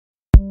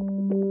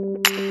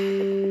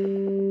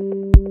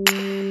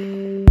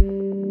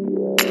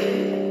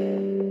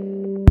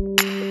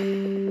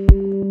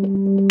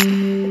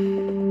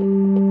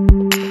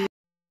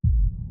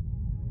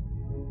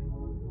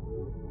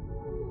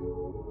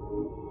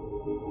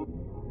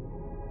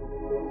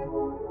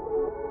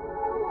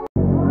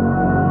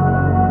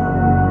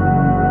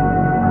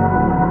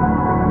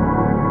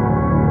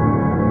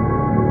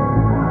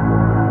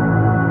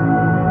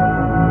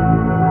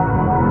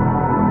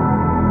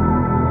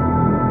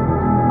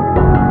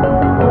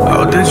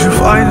did you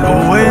find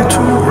a way to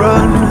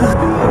run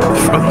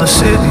from the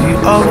city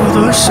of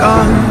the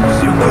sun?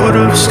 You could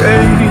have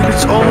stayed,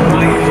 it's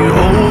only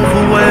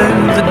over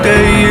when the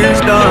day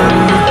is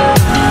done.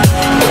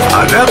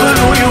 I never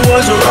knew you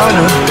was a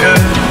runner, yeah.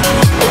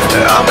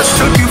 I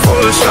mistook you for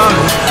a son.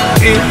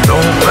 It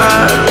don't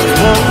matter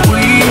what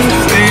we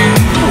think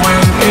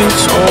when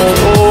it's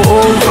all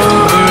over,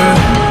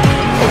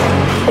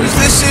 'cause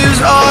this is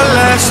our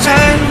last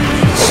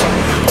chance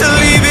to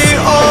leave it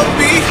all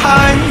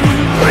behind.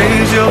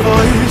 Raise your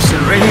voice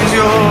and raise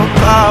your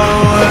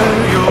power,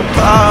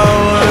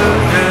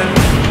 yeah.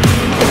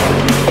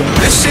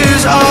 This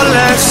is our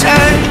last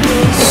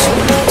chance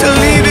to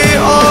leave it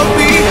all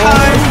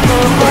behind.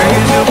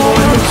 Raise your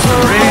voice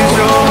and raise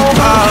your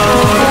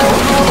power,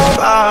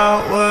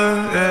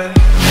 yeah.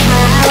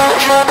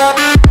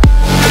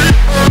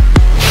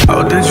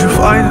 How did you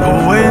find a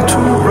way to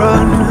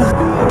run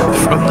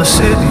from the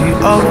city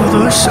of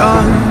the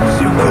sun?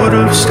 You could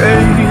have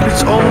stayed,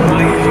 it's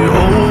only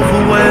over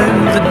when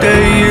the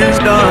day is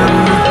done.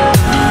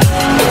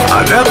 I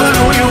never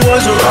knew you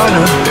was a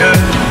runner, yeah.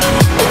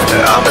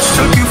 I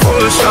mistook you for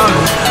a son.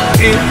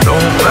 It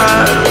don't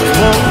matter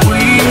what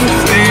we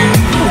think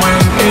when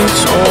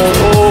it's all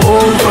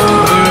over,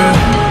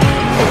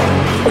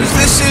 'cause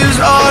this is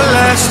our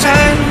last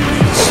chance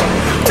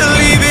to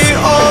leave it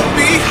all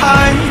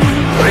behind.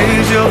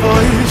 Raise your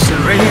voice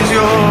and raise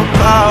your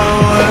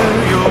power,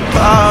 yeah.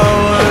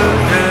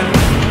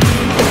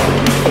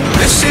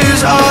 This is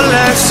our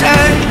last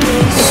chance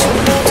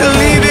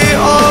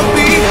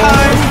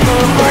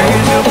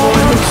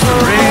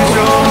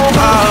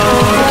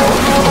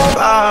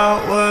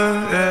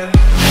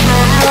to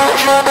leave it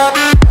all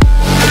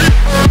behind.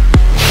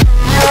 Raise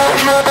your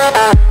voice and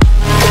raise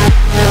your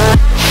power,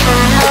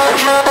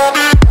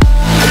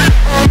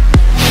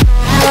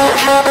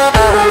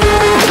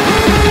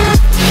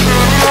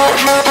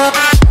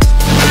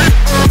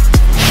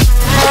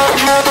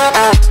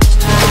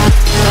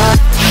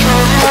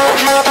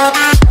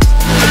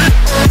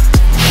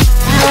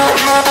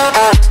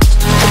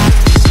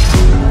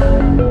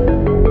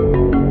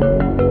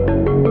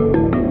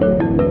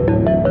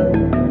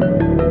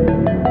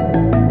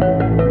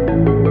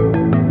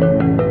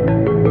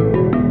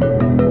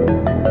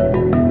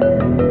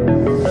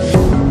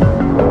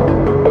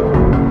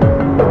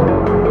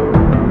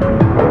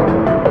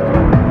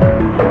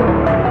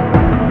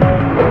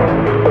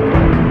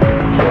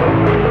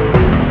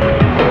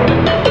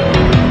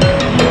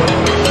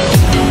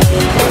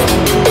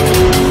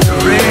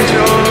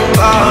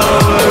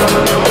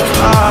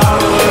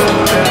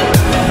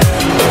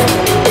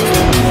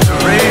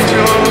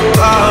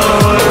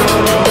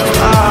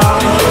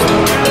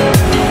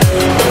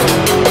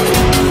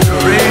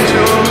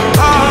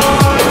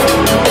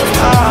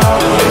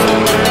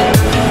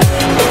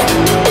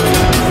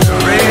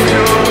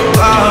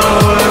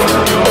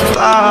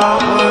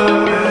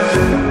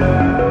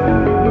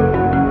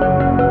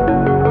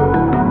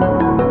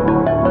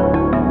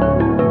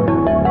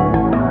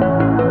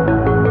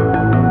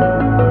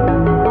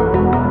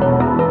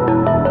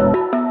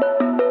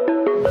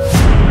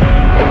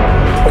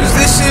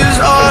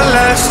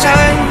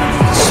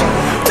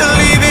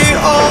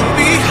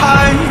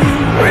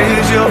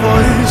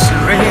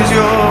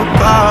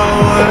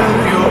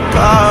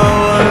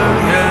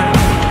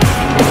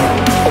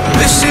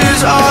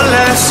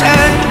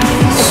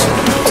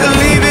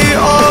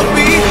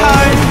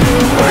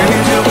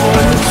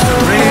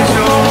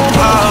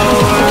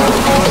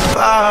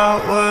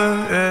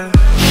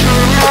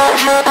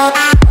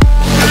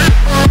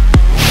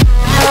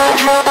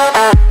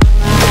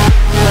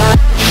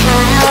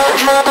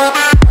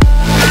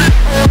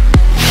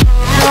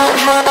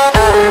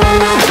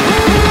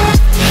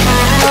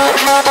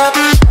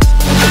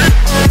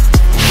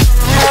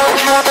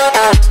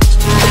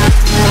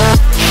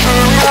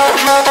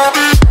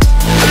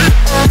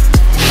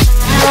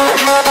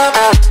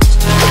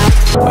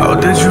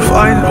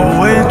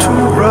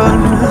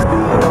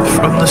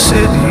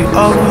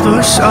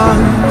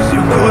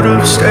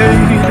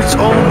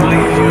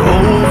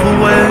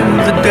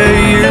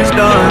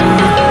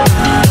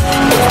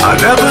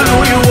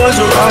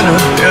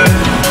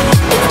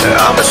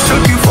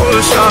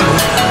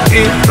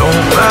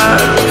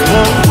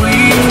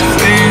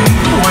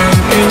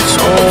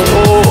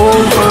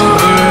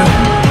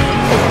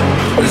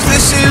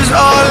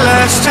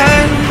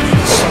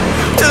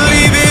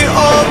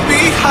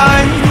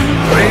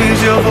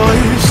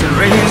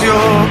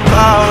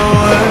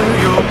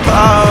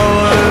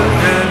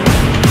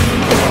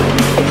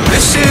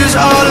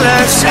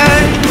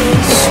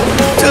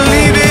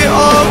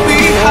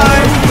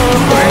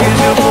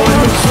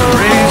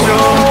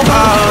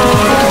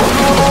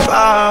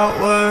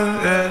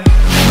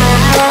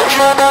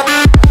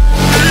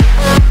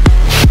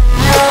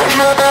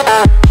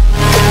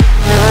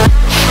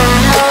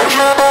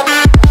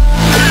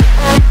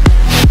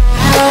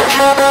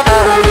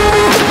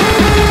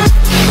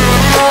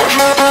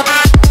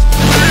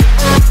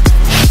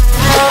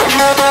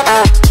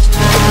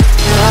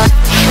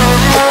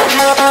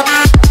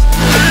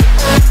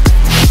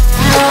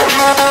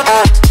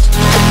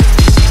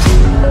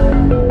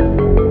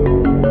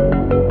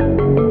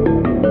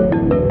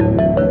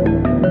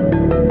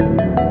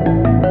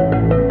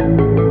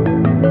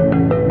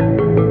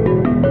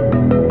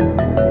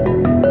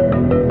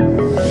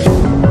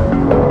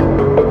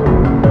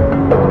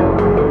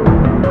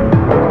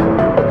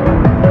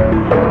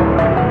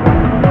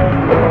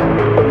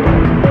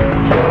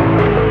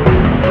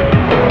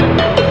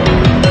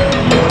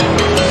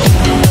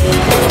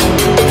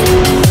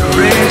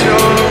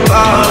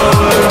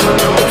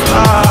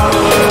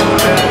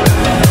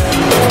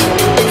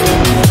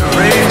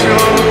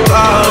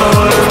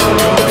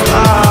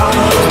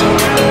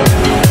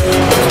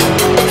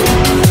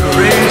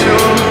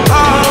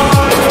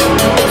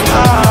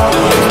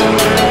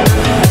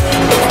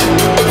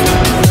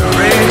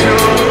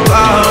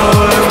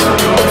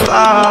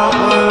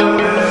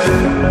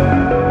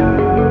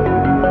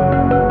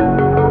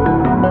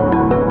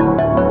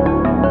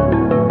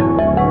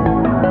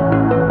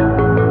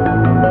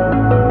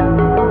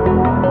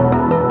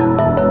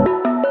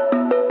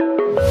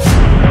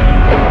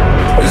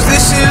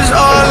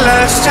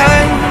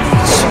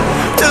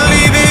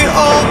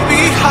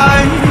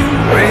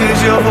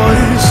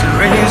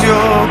 raise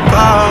your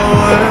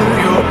power,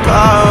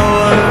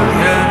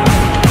 yeah.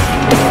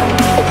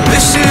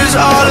 This is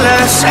our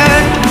last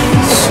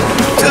chance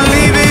to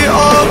leave it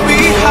all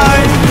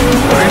behind.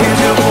 Raise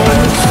your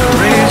voice,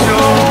 raise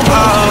your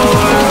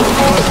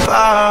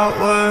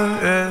power,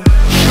 yeah.